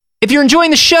If you're enjoying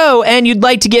the show and you'd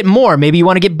like to get more, maybe you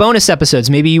want to get bonus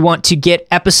episodes, maybe you want to get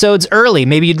episodes early,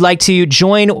 maybe you'd like to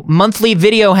join monthly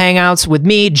video hangouts with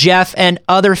me, Jeff, and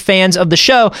other fans of the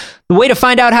show, the way to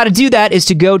find out how to do that is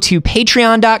to go to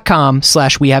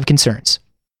patreon.com/wehaveconcerns.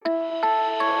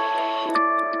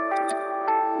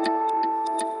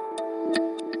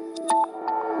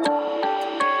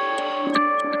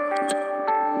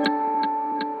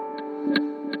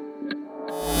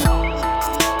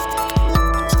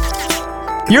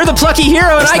 You're the plucky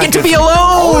hero, and I get to be alone.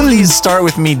 All of these start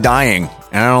with me dying,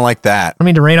 and I don't like that. I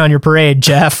mean to rain on your parade,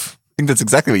 Jeff. I think that's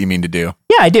exactly what you mean to do.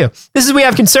 Yeah, I do. This is We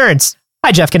Have Concerns.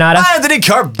 Hi, Jeff Canada. Hi, Anthony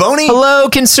Carboni. Hello,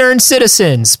 concerned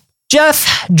citizens.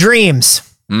 Jeff, dreams.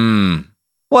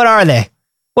 What are they?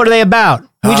 What are they about?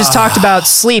 We just talked about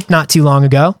sleep not too long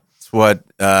ago. It's what?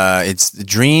 It's the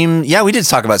dream. Yeah, we did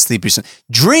talk about sleep recently.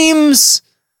 Dreams.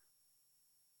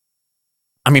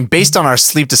 I mean, based on our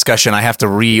sleep discussion, I have to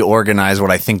reorganize what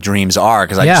I think dreams are,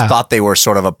 because I just thought they were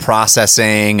sort of a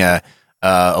processing, a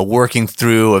working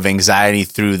through of anxiety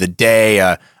through the day,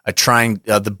 a trying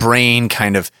the brain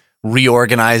kind of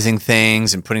reorganizing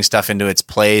things and putting stuff into its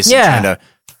place, and trying to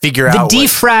figure out the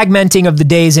defragmenting of the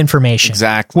day's information.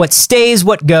 Exactly. What stays,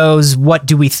 what goes, what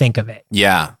do we think of it?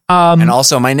 Yeah. And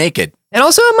also, am I naked? And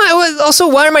also,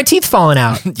 why are my teeth falling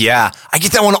out? Yeah, I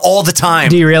get that one all the time.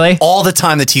 Do you really? All the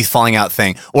time, the teeth falling out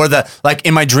thing. Or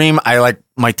in my dream,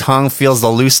 my tongue feels the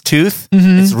loose tooth.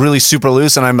 It's really super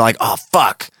loose, and I'm like, oh,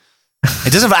 fuck.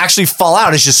 It doesn't actually fall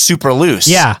out, it's just super loose.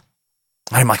 Yeah.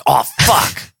 I'm like, oh,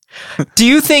 fuck. Do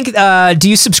you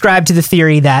subscribe to the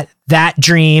theory that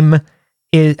dream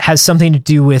has something to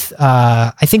do with,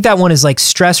 I think that one is like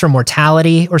stress or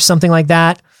mortality or something like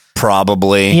that?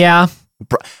 Probably. Yeah.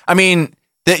 I mean,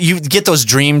 that you get those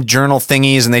dream journal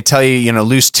thingies, and they tell you,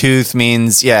 loose tooth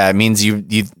means, it means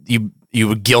you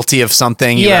were guilty of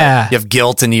something. You have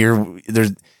guilt, and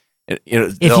if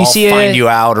you see find you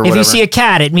out, or if you see a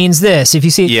cat, it means this. If you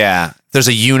see, there's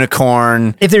a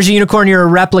unicorn. If there's a unicorn, you're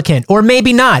a replicant, or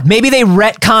maybe not. Maybe they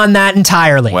retcon that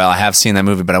entirely. Well, I have seen that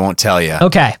movie, but I won't tell you.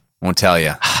 Okay, I won't tell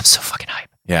you. I'm so fucking hype.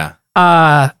 Yeah.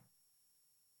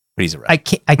 But he's a rat. I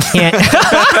can't.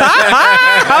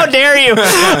 How dare you?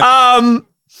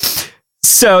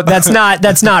 So that's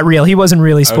not real. He wasn't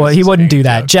really spoiled. He wouldn't do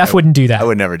that. Jeff wouldn't do that. I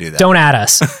would never do that. Don't add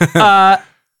us.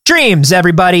 Dreams,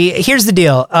 everybody. Here's the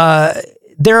deal.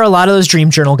 There are a lot of those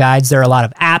dream journal guides. There are a lot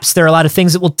of apps. There are a lot of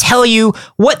things that will tell you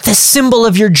what the symbol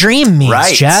of your dream means,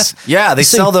 right. Jeff. Yeah, they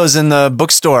sell those in the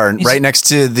bookstore right next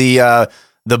to the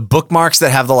bookmarks that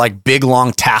have the big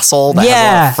long tassel that has a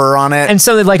lot of fur on it. And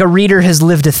so that a reader has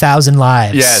lived 1,000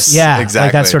 lives. Yes, yeah,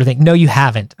 exactly. That sort of thing. No, you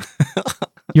haven't.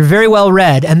 You're very well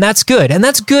read, and that's good. And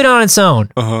that's good on its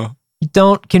own.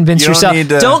 Don't convince yourself.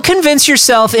 Don't convince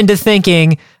yourself into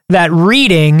thinking that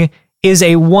reading is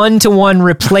a one-to-one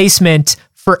replacement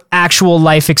for actual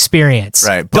life experience.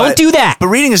 Right. Don't do that. But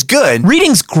reading is good.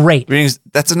 Reading's great.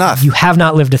 That's enough. You have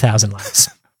not lived 1,000 lives.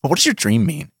 What does your dream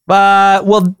mean?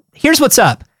 Well, here's what's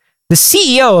up. The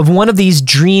CEO of one of these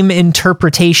dream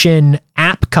interpretation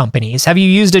app companies. Have you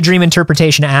used a dream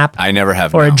interpretation app? I never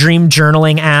have. Or a dream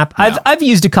journaling app? No. I've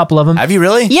used a couple of them. Have you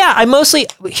really? Yeah,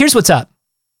 here's what's up.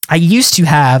 I used to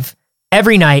have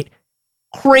every night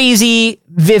crazy,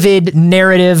 vivid,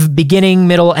 narrative, beginning,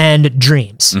 middle, end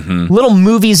dreams. Little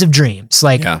movies of dreams,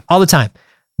 all the time.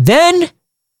 Then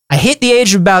I hit the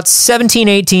age of about 17,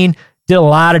 18, did a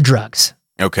lot of drugs.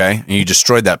 Okay, and you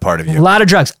destroyed that part of you. A lot of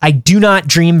drugs. I do not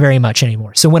dream very much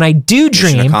anymore. So when I do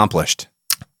dream... Mission accomplished.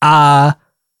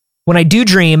 When I do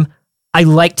dream, I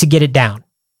like to get it down.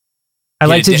 I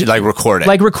like to... record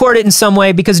it. Record it in some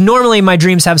way, because normally my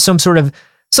dreams have some sort of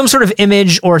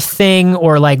image or thing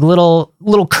or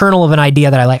little kernel of an idea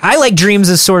that I like. I like dreams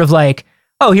as sort of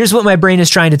oh, here's what my brain is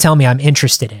trying to tell me I'm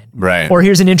interested in. Right. Or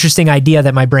here's an interesting idea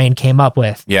that my brain came up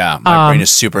with. Yeah, my brain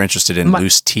is super interested in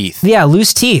loose teeth. Yeah,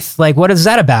 loose teeth. What is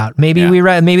that about? Maybe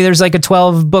maybe there's a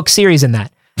 12-book series in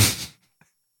that.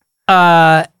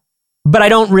 But I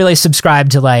don't really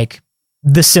subscribe to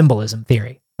the symbolism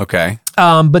theory. Okay.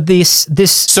 But this.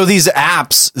 So these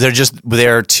apps, they're just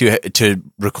there to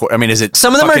record. I mean, is it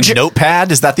some of them are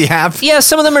Notepad? Is that the app? Yeah,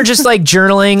 some of them are just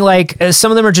journaling.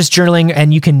 Some of them are just journaling,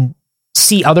 and you can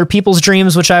see other people's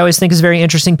dreams, which I always think is very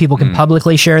interesting. People can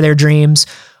publicly share their dreams,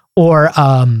 or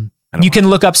you can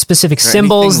look up specific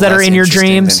symbols that are in your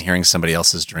dreams. Than hearing somebody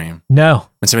else's dream. No.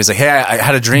 When somebody's like, "Hey, I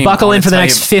had a dream." Buckle in for the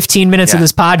next 15 minutes of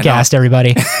this podcast,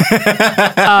 everybody.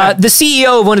 The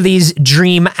CEO of one of these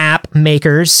dream app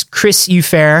makers, Chris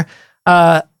Ufere,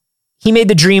 he made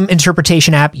the dream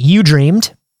interpretation app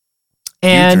uDreamed.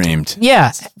 And uDreamed. Yeah.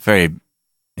 It's very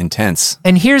intense.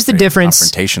 And here's the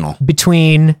difference confrontational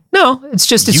between, no, it's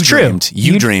just, it's true.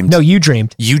 You dreamed. No, you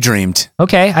dreamed. You dreamed.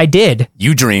 Okay, I did.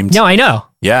 You dreamed. No, I know.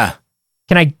 Yeah.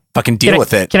 Can I fucking deal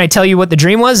with it? Can I tell you what the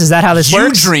dream was? Is that how this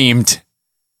works? You dreamed.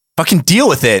 Fucking deal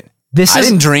with it. I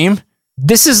didn't dream.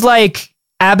 This is like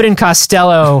Abbott and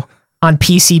Costello on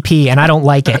PCP, and I don't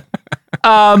like it.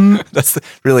 That's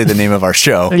really the name of our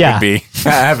show. Yeah. Would be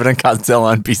Abbott and Costello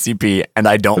on PCP, and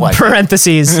I don't like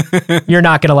Parentheses, you're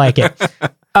not going to like it.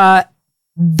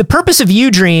 The purpose of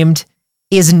uDreamed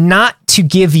is not to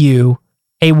give you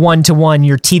a one-to-one,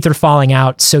 your teeth are falling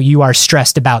out, so you are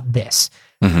stressed about this.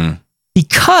 Mm-hmm.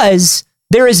 Because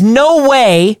there is no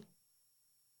way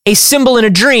a symbol in a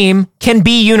dream can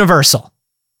be universal.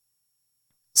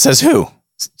 Says who?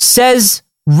 Says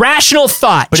rational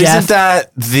thought, but Jeff. Isn't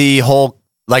that the whole,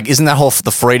 like, isn't that whole,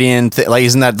 the Freudian thing, like,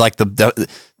 isn't that like the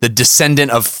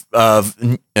descendant of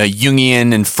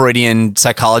Jungian and Freudian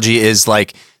psychology is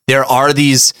like, there are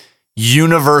these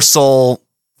universal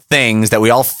things that we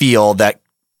all feel that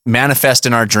manifest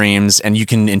in our dreams, and you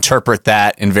can interpret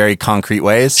that in very concrete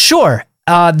ways? Sure.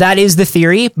 That is the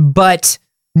theory, but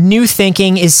new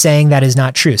thinking is saying that is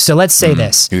not true. So let's say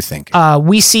this. New thinking.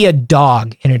 We see a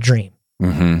dog in a dream.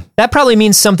 Mm-hmm. That probably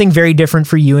means something very different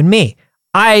for you and me.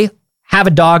 I have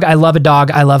a dog. I love a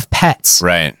dog. I love pets.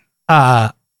 Right.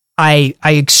 I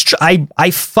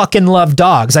fucking love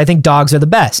dogs. I think dogs are the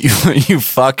best. You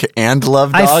fuck and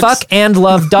love dogs? I fuck and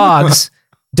love dogs.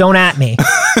 Don't at me.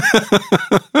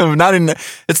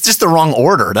 It's just the wrong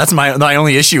order. That's my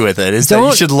only issue with it, is that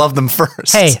you should love them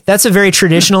first. Hey, that's a very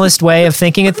traditionalist way of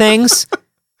thinking of things.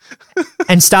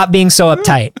 And stop being so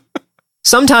uptight.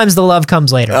 Sometimes the love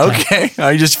comes later. Okay.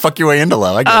 You just fuck your way into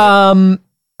love. I get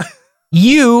it.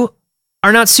 You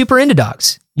are not super into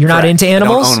dogs. You're Correct. Not into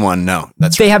animals. I don't own one. No,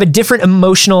 they have a different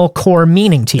emotional core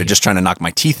meaning to you. They're just trying to knock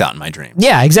my teeth out in my dreams.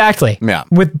 Yeah, exactly. Yeah.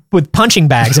 With punching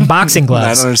bags and boxing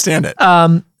gloves. I don't understand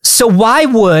it. So why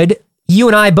would you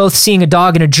and I both seeing a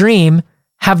dog in a dream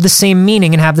have the same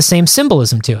meaning and have the same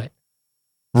symbolism to it?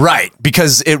 Right,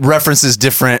 because it references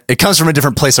different. It comes from a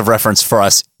different place of reference for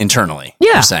us internally.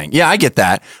 Yeah, you're saying, yeah, I get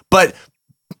that, but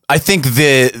I think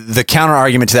the counter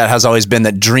argument to that has always been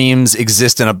that dreams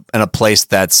exist in a place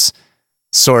that's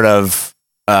sort of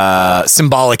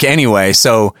symbolic anyway.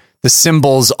 So the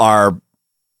symbols are,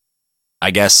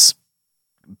 I guess,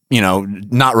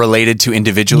 not related to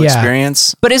individual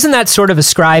experience. But isn't that sort of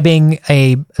ascribing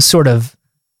a sort of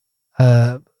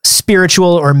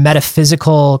spiritual or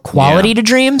metaphysical quality to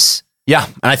dreams? Yeah,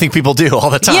 and I think people do all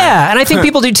the time. Yeah, and I think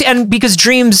people do too. And because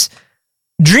dreams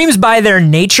by their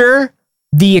nature,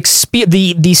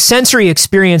 the sensory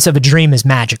experience of a dream is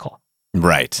magical.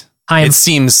 Right. It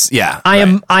seems, I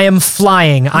am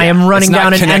flying. Yeah. I am running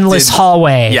down an endless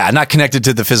hallway. Yeah, not connected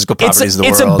to the physical properties of the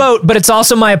world. It's a boat, but it's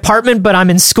also my apartment, but I'm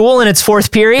in school and it's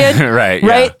fourth period. Right.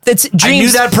 Right? It's dreams. I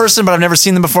knew that person, but I've never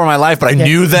seen them before in my life, but I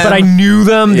knew them. But I knew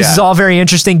them. This is all very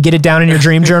interesting. Get it down in your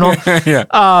dream journal.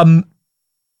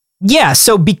 Yeah.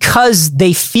 So because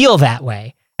they feel that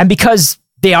way, and because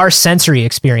they are sensory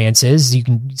experiences, you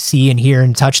can see and hear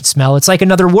and touch and smell. It's like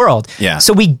another world. Yeah.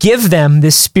 So we give them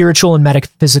this spiritual and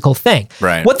metaphysical thing.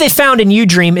 Right. What they found in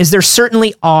uDream is there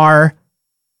certainly are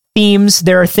themes.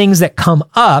 There are things that come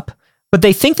up, but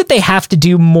they think that they have to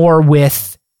do more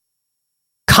with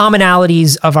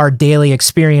commonalities of our daily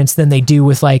experience than they do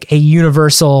with like a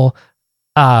universal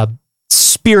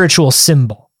spiritual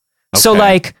symbol. Okay. So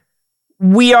like,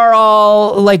 we are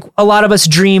all like, a lot of us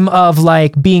dream of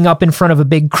like being up in front of a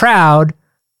big crowd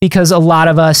because a lot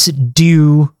of us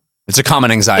do. It's a common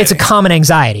anxiety. It's a common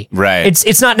anxiety. Right.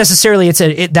 It's not necessarily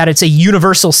that it's a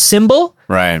universal symbol.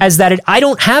 Right. As that I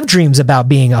don't have dreams about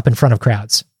being up in front of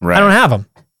crowds. Right. I don't have them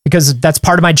because that's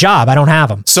part of my job. I don't have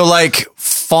them. So like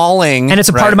falling. And it's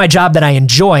a part of my job that I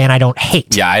enjoy and I don't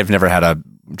hate. Yeah. I've never had a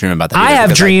dream about that. I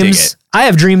have dreams. I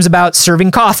have dreams about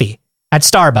serving coffee at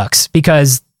Starbucks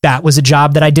because that was a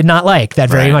job that I did not like. That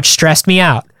very much stressed me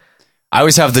out. I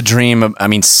always have the dream of,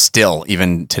 still,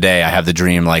 even today, I have the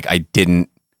dream like I didn't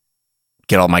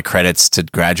get all my credits to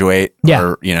graduate. Yeah.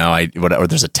 Or, or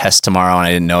there's a test tomorrow and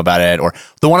I didn't know about it. Or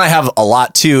the one I have a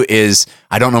lot too is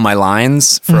I don't know my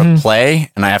lines for a play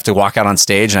and I have to walk out on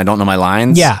stage and I don't know my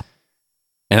lines. Yeah.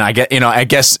 And I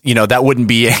guess, that wouldn't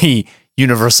be a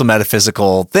universal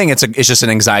metaphysical thing. It's just an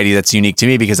anxiety that's unique to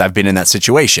me because I've been in that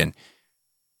situation.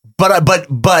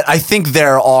 But I think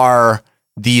there are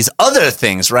these other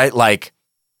things, right? Like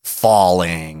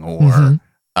falling or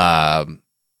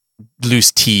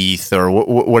loose teeth or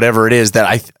whatever it is that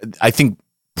I think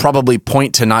probably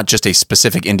point to not just a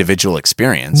specific individual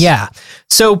experience. Yeah.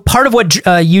 So part of what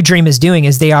uDream is doing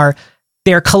is they are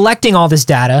they're collecting all this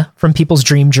data from people's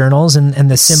dream journals and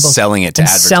the symbols, selling it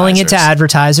to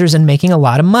advertisers and making a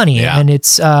lot of money. Yeah. And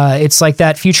it's like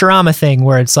that Futurama thing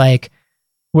where it's like,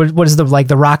 what is the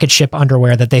rocket ship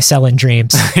underwear that they sell in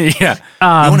dreams? Yeah.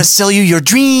 I want to sell you your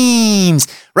dreams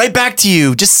right back to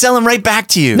you. Just sell them right back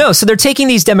to you. No. So they're taking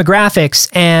these demographics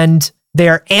and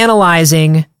they're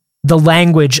analyzing the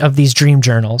language of these dream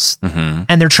journals. Mm-hmm.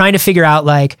 And they're trying to figure out,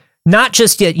 like, not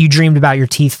just that you dreamed about your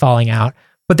teeth falling out,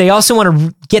 but they also want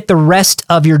to get the rest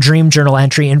of your dream journal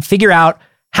entry and figure out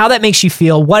how that makes you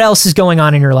feel, what else is going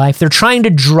on in your life. They're trying to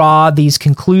draw these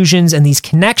conclusions and these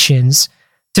connections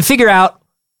to figure out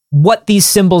what these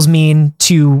symbols mean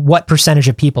to what percentage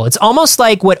of people. It's almost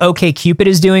like what OkCupid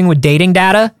is doing with dating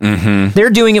data. Mm-hmm. They're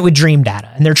doing it with dream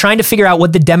data, and they're trying to figure out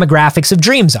what the demographics of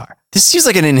dreams are. This seems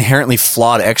like an inherently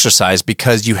flawed exercise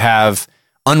because you have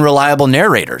unreliable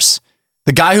narrators.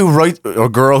 The guy who writes or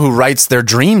girl who writes their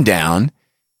dream down,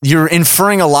 you're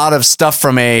inferring a lot of stuff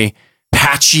from a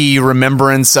patchy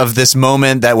remembrance of this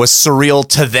moment that was surreal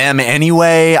to them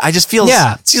anyway. I just feel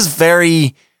it's just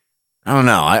very, I don't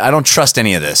know. I don't trust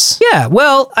any of this. Yeah.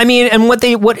 Well, I mean, and what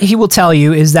he will tell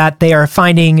you is that they are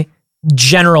finding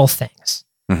general things.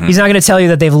 Mm-hmm. He's not going to tell you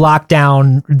that they've locked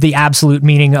down the absolute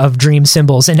meaning of dream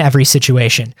symbols in every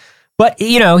situation. But,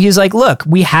 he's like, look,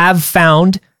 we have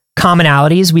found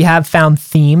commonalities. We have found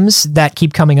themes that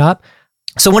keep coming up.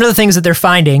 So one of the things that they're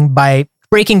finding by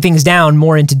breaking things down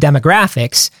more into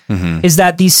demographics is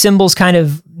that these symbols kind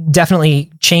of definitely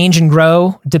change and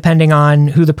grow depending on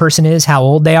who the person is, how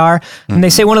old they are. And they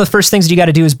say one of the first things that you got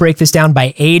to do is break this down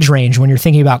by age range when you're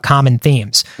thinking about common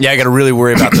themes. Yeah, I got to really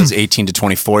worry about those 18 to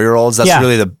 24-year-olds. That's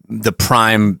really the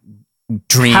prime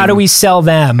dream. How do we sell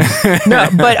them? No,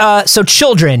 but so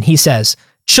children, he says,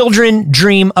 children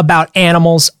dream about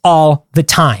animals all the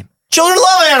time. Children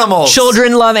love animals.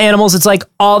 Children love animals. It's like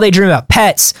all they dream about.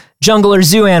 Pets, jungle or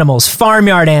zoo animals,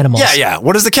 farmyard animals. Yeah.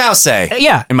 What does the cow say?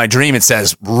 Yeah. In my dream, it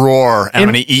says, roar, and I'm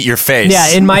going to eat your face. Yeah,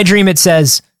 in my dream, it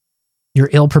says, you're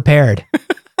ill-prepared.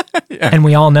 And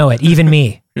we all know it, even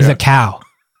me, the cow.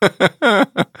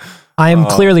 I am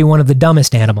clearly one of the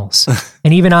dumbest animals.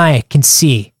 And even I can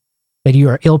see that you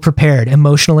are ill-prepared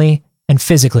emotionally and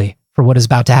physically for what is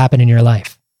about to happen in your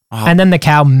life. And then the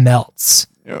cow melts.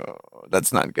 Oh,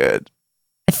 that's not good.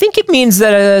 I think it means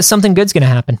that something good's going to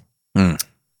happen.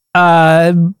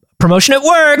 Promotion at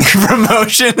work.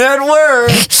 Promotion at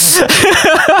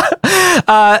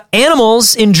work.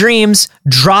 Animals in dreams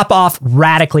drop off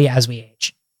radically as we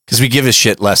age. Because we give a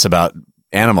shit less about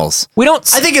animals. We don't.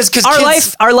 I think it's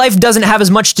because our life doesn't have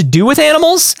as much to do with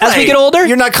animals as we get older.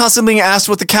 You're not constantly being asked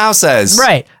what the cow says.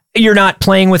 Right. You're not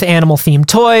playing with animal themed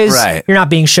toys. Right. You're not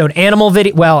being shown animal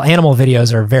video. Well, animal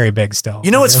videos are very big still.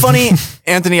 You know what's funny,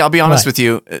 Anthony? I'll be honest with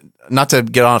you. Not to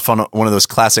get off on one of those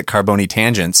classic Carboni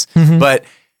tangents, but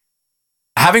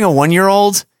having a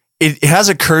 1-year-old, it has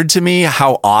occurred to me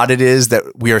how odd it is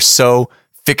that we are so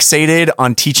fixated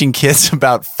on teaching kids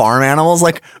about farm animals.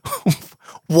 Like,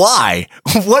 why?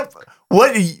 What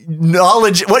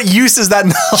knowledge? What use is that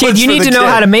knowledge? Kid, you need to know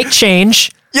how to make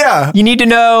change. Yeah. You need to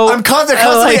know. I'm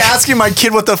constantly asking my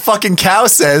kid what the fucking cow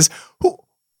says.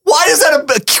 Why is that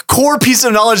a core piece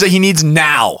of knowledge that he needs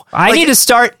now? I need to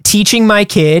start teaching my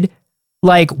kid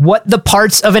what the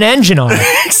parts of an engine are.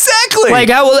 Exactly.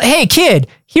 Hey kid,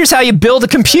 here's how you build a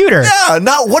computer. Yeah,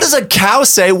 not what does a cow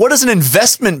say? What does an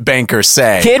investment banker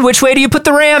say? Kid, which way do you put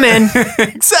the RAM in?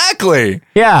 Exactly.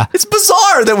 Yeah. It's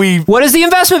bizarre that we... What does the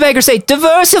investment banker say?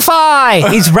 Diversify.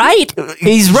 He's right.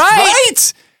 He's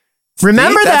right.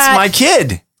 Remember that. That's my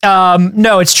kid.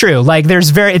 No, it's true.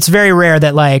 It's very rare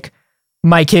that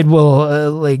my kid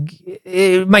will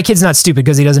my kid's not stupid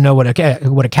because he doesn't know what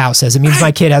a cow says. It means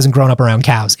my kid hasn't grown up around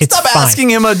cows. It's Stop fine.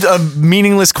 asking him a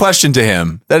meaningless question to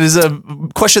him. That is a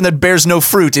question that bears no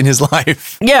fruit in his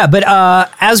life. Yeah, but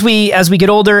as we get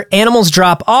older, animals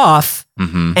drop off,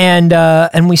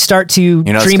 and we start to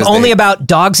dream only about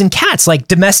dogs and cats, like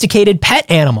domesticated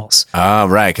pet animals. Oh,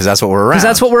 right, because that's what we're around. Because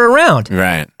that's what we're around.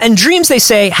 Right. And dreams, they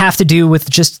say, have to do with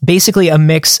just basically a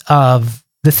mix of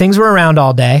the things we're around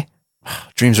all day.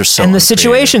 Dreams are so and the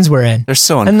situations we're in. They're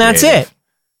so uncreative. And that's it.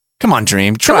 Come on,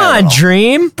 dream. Come on,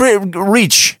 dream.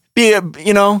 Reach.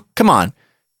 Come on.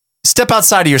 Step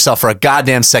outside of yourself for a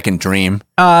goddamn second, dream.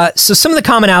 So some of the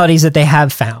commonalities that they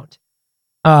have found.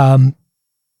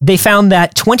 They found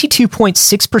that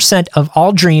 22.6% of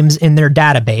all dreams in their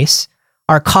database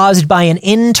are caused by an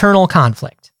internal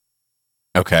conflict.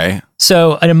 Okay.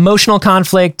 So an emotional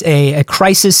conflict, a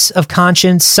crisis of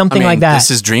conscience, something like that.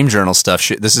 This is dream journal stuff.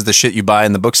 This is the shit you buy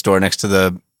in the bookstore next to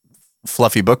the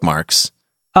fluffy bookmarks.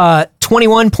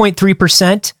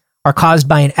 21.3% are caused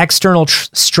by an external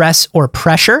stress or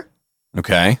pressure.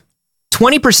 Okay.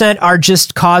 20% are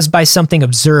just caused by something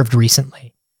observed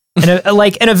recently.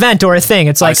 Like an event or a thing.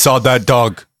 It's like, I saw that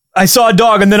dog. I saw a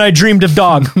dog and then I dreamed of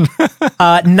dog.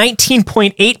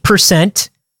 19.8%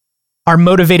 are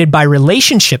motivated by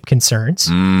relationship concerns.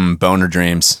 Boner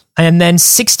dreams. And then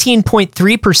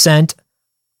 16.3%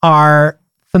 are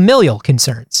familial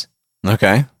concerns.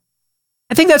 Okay.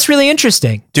 I think that's really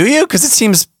interesting. Do you? Because it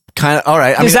seems kind of all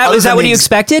right. Is that what you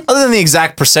expected? Other than the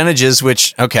exact percentages,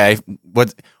 which okay,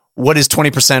 what is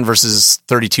 20% versus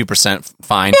 32%?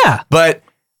 Fine. Yeah, but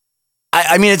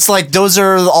I mean, it's like those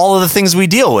are all of the things we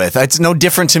deal with. It's no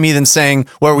different to me than saying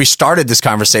where we started this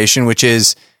conversation, which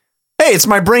is, hey, it's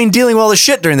my brain dealing with all this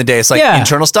shit during the day. It's like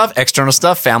internal stuff, external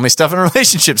stuff, family stuff, and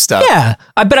relationship stuff. Yeah,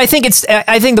 but I think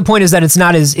the point is that it's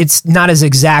not as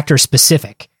exact or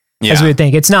specific as we would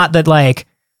think. It's not that like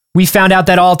we found out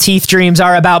that all teeth dreams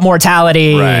are about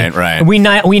mortality. Right. We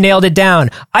nailed it down.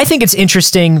 I think it's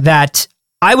interesting that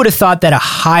I would have thought that a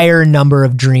higher number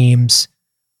of dreams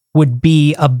would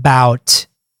be about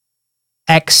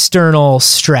external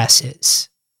stresses.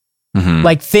 Mm-hmm.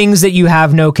 Like things that you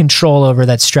have no control over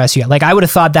that stress you. Like I would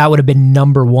have thought that would have been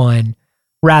number one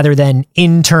rather than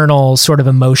internal sort of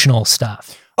emotional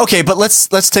stuff. Okay, but let's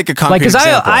take a concrete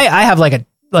example. I have a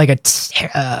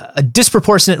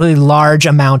disproportionately large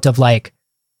amount of like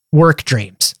work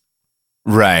dreams.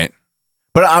 Right.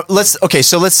 But let's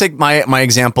take my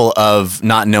example of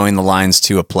not knowing the lines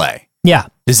to a play. Yeah.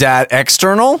 Is that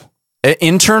external?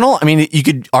 Internal? I mean, you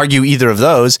could argue either of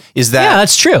those. Is that... Yeah,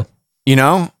 that's true. You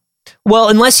know? Well,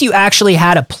 unless you actually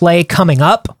had a play coming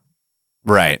up.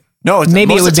 Right. No,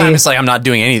 maybe most of the time it's like I'm not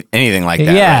doing anything like that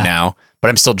right now, but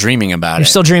I'm still dreaming about it. You're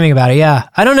still dreaming about it, yeah.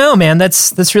 I don't know, man.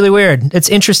 That's really weird. It's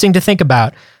interesting to think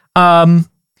about.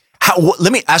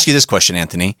 Let me ask you this question,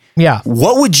 Anthony. Yeah.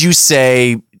 What would you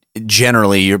say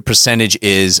generally your percentage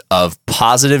is of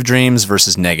positive dreams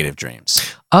versus negative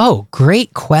dreams? Oh,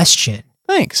 great question.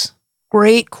 Thanks.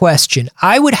 Great question.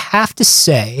 I would have to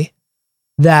say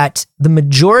that the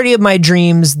majority of my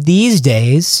dreams these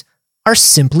days are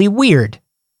simply weird.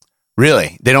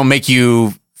 Really? They don't make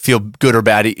you feel good or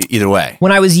bad either way?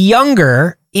 When I was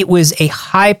younger, it was a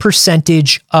high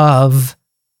percentage of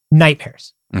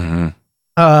nightmares. Mm-hmm.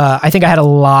 I think I had a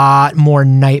lot more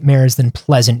nightmares than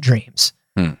pleasant dreams.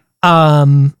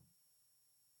 And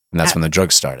that's when the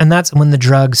drugs started. And that's when the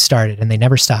drugs started, and they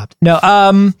never stopped. No,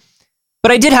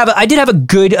 but I did have a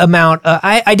good amount.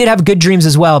 I did have good dreams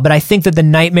as well, but I think that the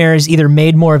nightmares either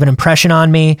made more of an impression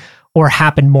on me or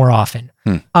happened more often.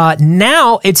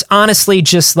 Now it's honestly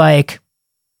just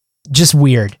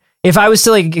weird. If I was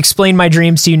to like explain my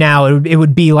dreams to you now, it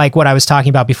would be like what I was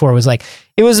talking about before. It was like,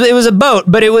 it was a boat,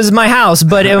 but it was my house,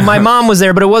 but my mom was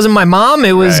there, but it wasn't my mom.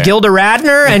 It was Gilda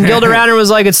Radner, and Gilda Radner was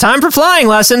like, it's time for flying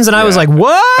lessons. And I was like,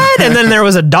 what? And then there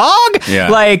was a dog.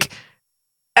 Like,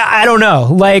 I don't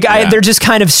know. Like they're just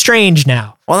kind of strange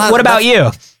now. Well, what about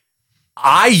you?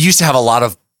 I used to have a lot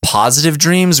of positive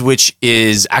dreams, which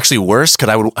is actually worse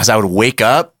because I would wake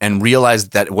up and realize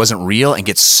that it wasn't real and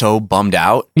get so bummed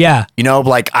out. Yeah. You know,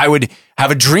 like I would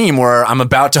have a dream where I'm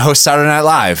about to host Saturday Night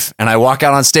Live and I walk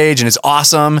out on stage and it's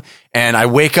awesome. And I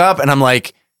wake up and I'm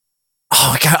like,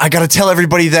 oh, I got to tell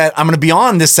everybody that I'm going to be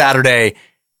on this Saturday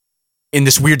in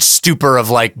this weird stupor of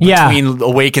like between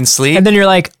awake and sleep. And then you're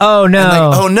like, oh no.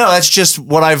 Like, oh no, that's just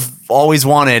what I've always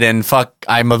wanted. And fuck,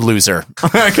 I'm a loser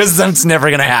because that's never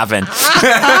going to happen.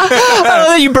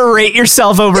 You berate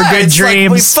yourself over good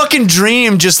dreams. Like, my fucking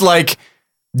dream just like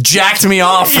jacked me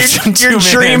off. Your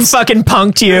dream fucking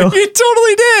punked you. It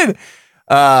totally did.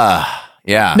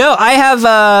 Yeah. No, I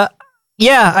have,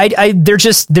 they're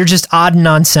just odd and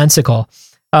nonsensical.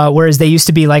 Whereas they used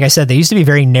to be, like I said, they used to be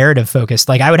very narrative focused.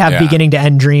 Like I would have beginning to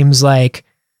end dreams. Like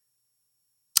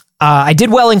I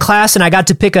did well in class and I got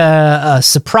to pick a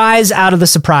surprise out of the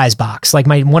surprise box. Like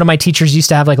one of my teachers used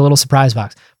to have like a little surprise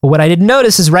box. But what I didn't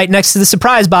notice is right next to the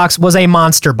surprise box was a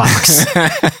monster box.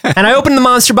 And I opened the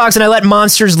monster box and I let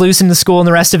monsters loose in the school. And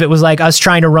the rest of it was like us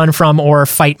trying to run from or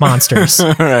fight monsters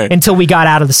until we got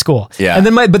out of the school. Yeah. And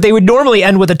then but they would normally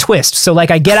end with a twist. So like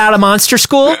I get out of monster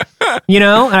school, you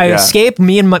know, and I escape.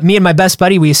 Me and my best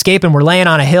buddy, we escape and we're laying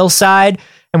on a hillside.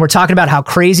 And we're talking about how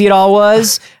crazy it all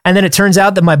was. And then it turns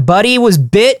out that my buddy was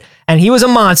bit and he was a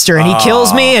monster and he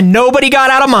kills me and nobody got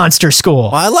out of monster school.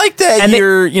 Well, I like that. And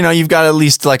you've got at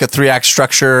least like a 3-act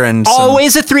structure and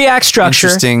always a 3-act structure.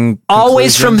 Interesting.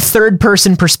 Always from third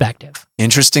person perspective.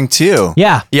 Interesting too.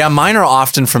 Yeah. Yeah. Mine are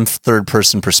often from third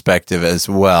person perspective as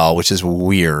well, which is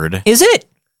weird. Is it?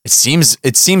 It seems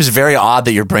very odd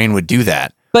that your brain would do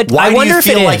that. But why I do wonder you if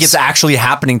feel it like is. it's actually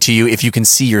happening to you if you can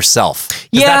see yourself?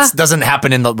 Yeah. That doesn't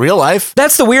happen in the real life.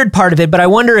 That's the weird part of it, but I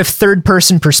wonder if third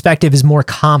person perspective is more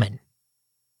common.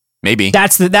 Maybe.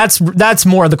 That's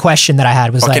more the question that I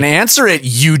had was Fucking answer it,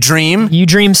 uDream.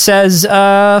 uDream says,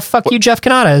 fuck you, Jeff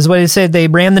Kanata, is what he said. They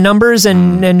ran the numbers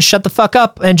and shut the fuck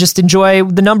up and just enjoy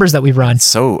the numbers that we've run.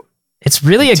 So it's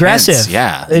really intense. aggressive.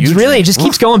 Yeah. It's really, it just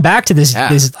keeps going back to this,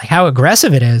 this like how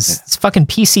aggressive it is. It's fucking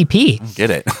PCP. Get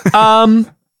it.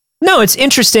 No, it's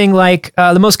interesting. Like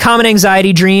the most common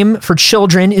anxiety dream for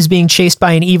children is being chased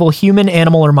by an evil human,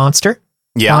 animal, or monster.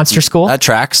 Yeah. Monster school. That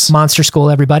tracks. Monster school,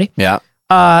 everybody. Yeah.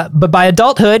 But by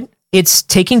adulthood, it's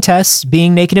taking tests,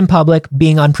 being naked in public,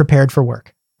 being unprepared for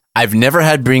work. I've never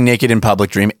had being naked in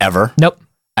public dream ever. Nope.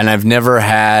 And I've never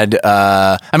had,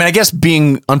 I guess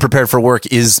being unprepared for work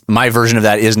is my version of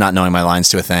that is not knowing my lines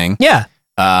to a thing. Yeah.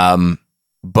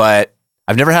 But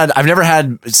I've never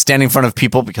had standing in front of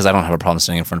people because I don't have a problem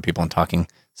standing in front of people and talking.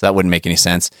 So that wouldn't make any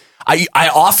sense. I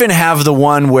often have the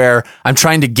one where I'm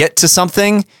trying to get to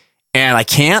something and I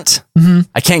can't. Mm-hmm.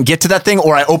 I can't get to that thing,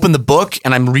 or I open the book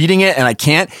and I'm reading it and I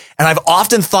can't. And I've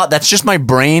often thought that's just my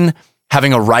brain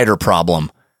having a writer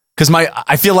problem. Because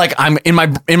I feel like I'm in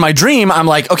my dream, I'm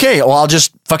like, okay, well, I'll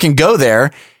just fucking go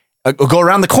there, go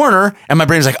around the corner, and my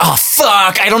brain's like, oh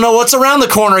fuck, I don't know what's around the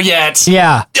corner yet.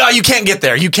 Yeah. Oh, you can't get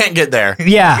there. You can't get there.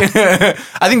 Yeah.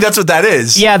 I think that's what that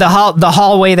is. Yeah, the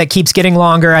hallway that keeps getting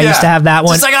longer. I used to have that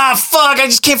one. It's like, oh fuck, I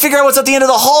just can't figure out what's at the end of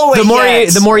the hallway.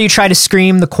 The more you try to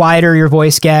scream, the quieter your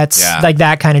voice gets. Yeah. Like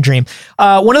that kind of dream.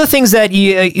 One of the things that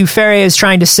Ufere is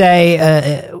trying to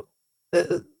say,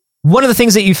 one of the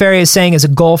things that Ufere is saying is a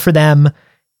goal for them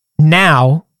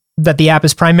now that the app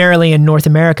is primarily in North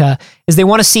America is they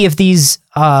want to see if these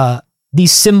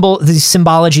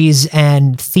symbologies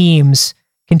and themes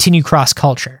continue cross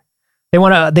culture. They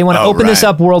want to open this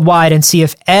up worldwide and see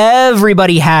if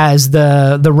everybody has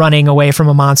the running away from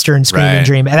a monster and screaming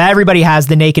dream, and everybody has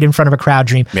the naked in front of a crowd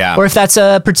dream, or if that's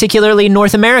a particularly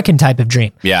North American type of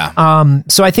dream. Yeah.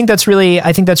 So I think that's really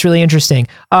interesting.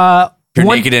 You're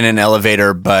naked in an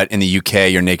elevator, but in the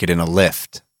UK, you're naked in a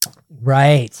lift.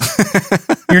 Right.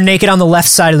 You're naked on the left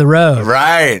side of the road.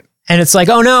 Right. And it's like,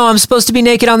 oh no, I'm supposed to be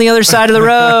naked on the other side of the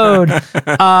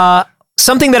road.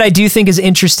 Something that I do think is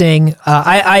interesting.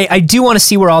 I do want to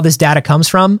see where all this data comes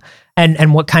from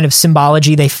and what kind of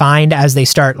symbology they find as they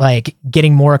start like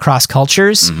getting more across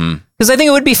cultures. Because I think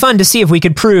it would be fun to see if we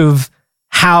could prove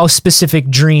how specific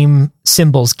dream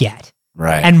symbols get.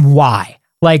 Right. And why.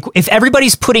 Like if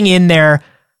everybody's putting in there,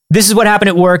 this is what happened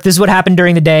at work, this is what happened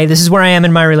during the day, this is where I am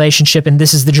in my relationship, and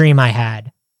this is the dream I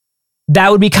had.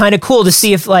 That would be kind of cool to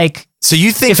see if like, so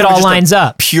you think if it all lines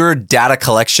up. Pure data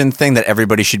collection thing that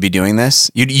everybody should be doing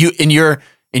this. You in your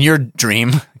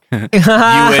dream, you would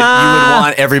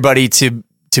want everybody to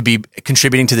be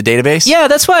contributing to the database. Yeah,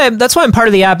 that's why I'm part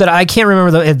of the app that I can't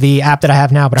remember the app that I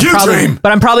have now, but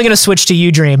I'm probably going to switch to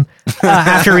uDream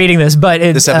after reading this. But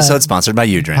this episode's sponsored by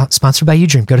uDream. Sponsored by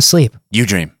uDream. Go to sleep.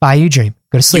 uDream. Buy uDream.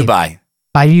 Go to sleep. Buy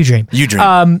uDream.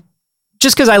 uDream.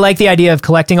 Just because I like the idea of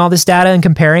collecting all this data and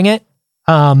comparing it.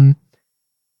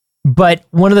 But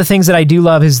one of the things that I do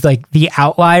love is like the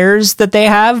outliers that they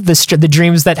have, the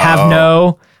dreams that have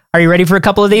no. Are you ready for a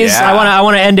couple of these? Yeah. I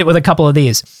want to end it with a couple of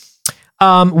these.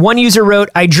 One user wrote,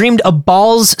 I dreamed a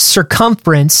ball's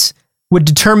circumference would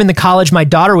determine the college my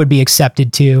daughter would be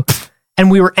accepted to,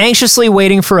 and we were anxiously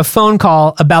waiting for a phone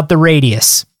call about the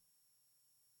radius.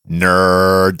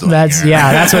 Nerd. That's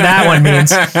what that one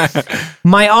means.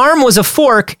 My arm was a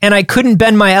fork and I couldn't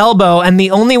bend my elbow, and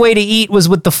the only way to eat was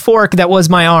with the fork that was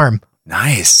my arm.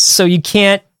 Nice. So you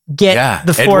can't get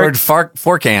the fork. Edward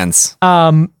fork hands.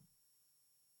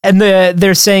 And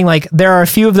they're saying like there are a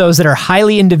few of those that are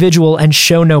highly individual and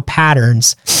show no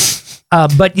patterns.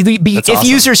 But if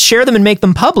users share them and make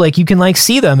them public, you can like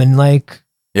see them and like,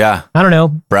 I don't know,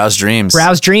 browse dreams.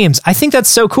 I think that's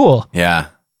so cool. Yeah,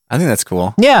 I think that's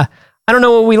cool. Yeah, I don't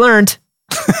know what we learned.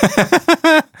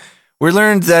 We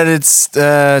learned that it's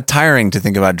tiring to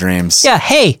think about dreams. Yeah.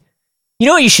 Hey, you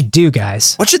know what you should do,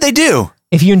 guys? What should they do?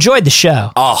 If you enjoyed the show.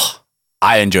 Oh,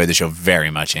 I enjoyed the show very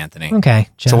much, Anthony. Okay.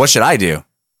 Jeff. So what should I do?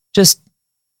 Just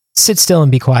sit still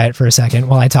and be quiet for a second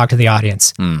while I talk to the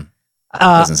audience.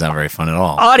 Doesn't sound very fun at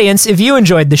all. Audience, if you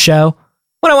enjoyed the show,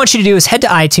 what I want you to do is head to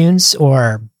iTunes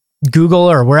or Google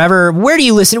or wherever. Where do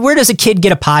you listen? Where does a kid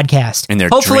get a podcast? In their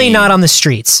Hopefully dream. not on the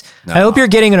streets. No. I hope you're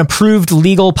getting an approved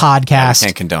legal podcast. I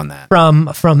can't condone that. From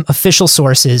official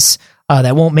sources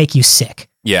that won't make you sick.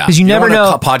 Yeah. Because you never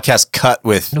know. A podcast cut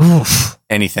with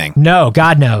anything. No,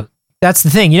 God, no. That's the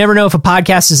thing. You never know if a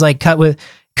podcast is like cut with,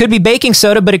 could be baking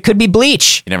soda, but it could be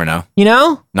bleach. You never know. You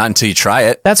know? Not until you try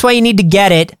it. That's why you need to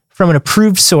get it from an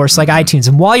approved source like iTunes.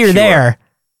 And while you're there,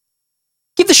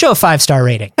 give the show a 5-star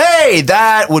rating. Hey,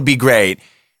 that would be great,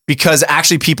 because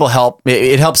actually people help.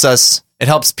 It helps us. It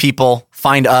helps people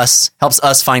find us, helps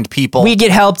us find people. We get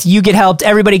helped, you get helped,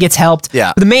 everybody gets helped.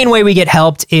 Yeah. The main way we get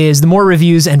helped is the more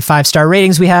reviews and 5-star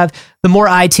ratings we have, the more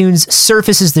iTunes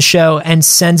surfaces the show and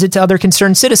sends it to other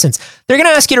concerned citizens. They're going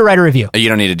to ask you to write a review. You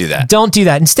don't need to do that. Don't do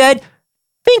that. Instead,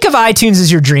 think of iTunes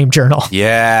as your dream journal.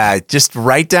 Yeah, just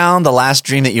write down the last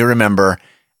dream that you remember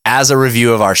as a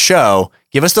review of our show.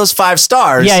 Give us those 5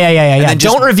 stars. Yeah.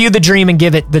 Don't review the dream and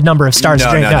give it the number of stars.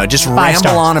 No. Just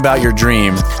ramble on about your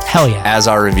dream. Hell yeah. As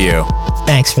our review.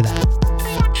 Thanks for that.